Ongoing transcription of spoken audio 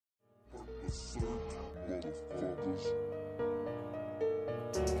Yes, sir, motherfuckers.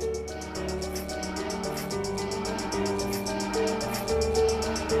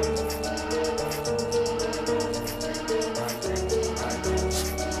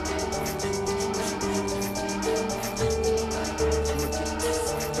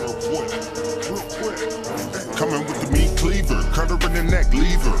 Coming with the meat cleaver, cut her in the neck,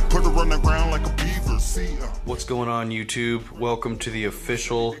 leave her, put her on the ground like a beaver. See What's going on, YouTube? Welcome to the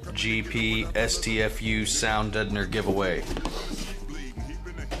official GP STFU sound deadener giveaway.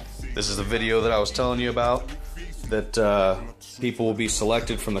 This is the video that I was telling you about, that people will be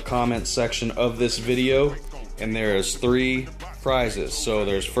selected from the comment section of this video, and there is 3 prizes. So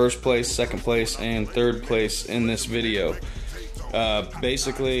there's first place, second place, and third place in this video.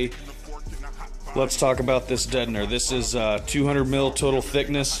 Basically, let's talk about this deadener. This is 200 mil total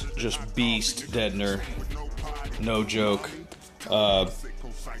thickness, just beast deadener, no joke.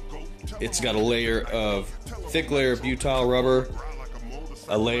 It's got a thick layer of butyl rubber,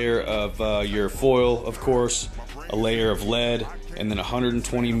 a layer of your foil, of course, a layer of lead, and then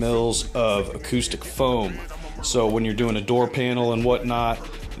 120 mils of acoustic foam. So when you're doing a door panel and whatnot,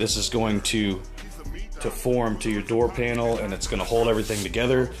 this is going to form to your door panel, and it's going to hold everything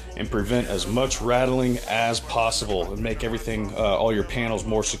together and prevent as much rattling as possible and make everything, all your panels,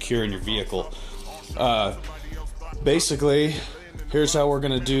 more secure in your vehicle. Basically, here's how we're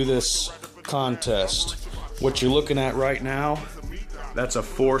going to do this contest. What you're looking at right now, that's a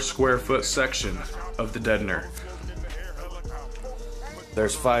 4 square foot section of the deadener.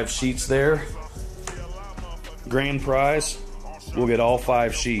 There's 5 sheets there. Grand prize, we'll get all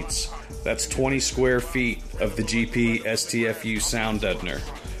 5 sheets. That's 20 square feet of the GP STFU sound deadener.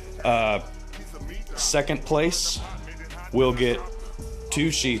 Second place, we'll get 2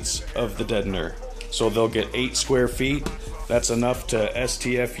 sheets of the deadener. So they'll get 8 square feet. That's enough to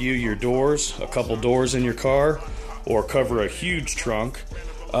STFU your doors, a couple doors in your car, or cover a huge trunk.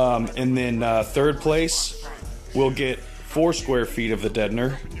 And then third place, we'll get 4 square feet of the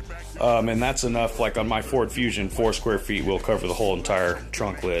deadener. And that's enough, like on my Ford Fusion, 4 square feet will cover the whole entire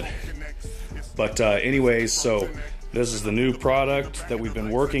trunk lid. But anyways, so this is the new product that we've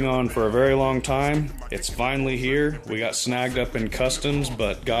been working on for a very long time. It's finally here. We got snagged up in customs,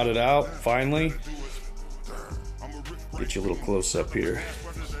 but got it out finally. Get you a little close up here.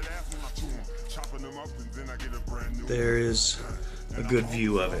 There is a good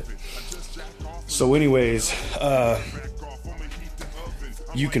view of it. So anyways,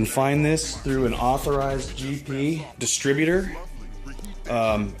 you can find this through an authorized GP distributor.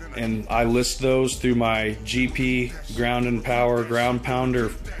 And I list those through my GP Ground and Power Ground Pounder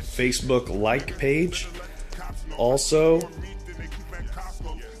Facebook like page. Also,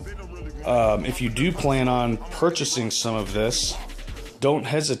 if you do plan on purchasing some of this, don't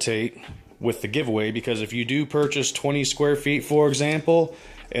hesitate with the giveaway, because if you do purchase 20 square feet, for example,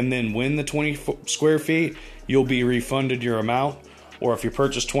 and then win the 20 square feet, you'll be refunded your amount. Or if you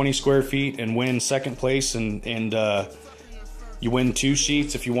purchase 20 square feet and win second place and you win 2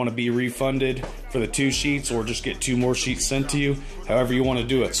 sheets, if you want to be refunded for the 2 sheets or just get 2 more sheets sent to you, however you want to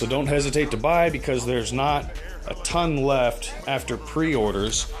do it. So don't hesitate to buy, because there's not a ton left after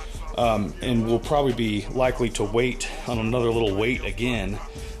pre-orders, and we'll probably be likely to wait on another little wait again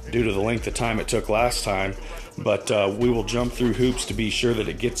due to the length of time it took last time. But we will jump through hoops to be sure that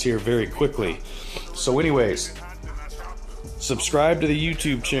it gets here very quickly. So anyways, subscribe to the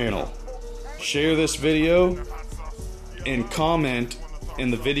YouTube channel, share this video, and comment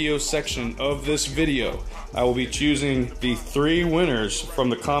in the video section of this video. I will be choosing the 3 winners from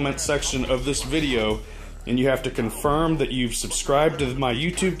the comment section of this video, and you have to confirm that you've subscribed to my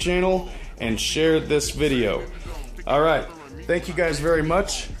YouTube channel and shared this video. Alright, thank you guys very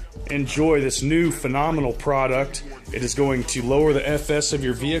much. Enjoy this new phenomenal product. It is going to lower the FS of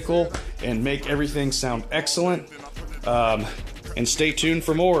your vehicle and make everything sound excellent. And stay tuned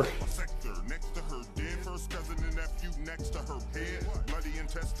for more. Next to her head, bloody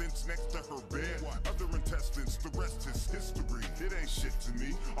intestines next to her bed. Other intestines, the rest is history. It ain't shit to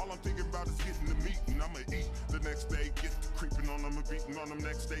me. All I'm thinking about is getting the meat, and I'ma eat the next day. Get the creeping on them and beating on them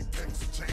next day.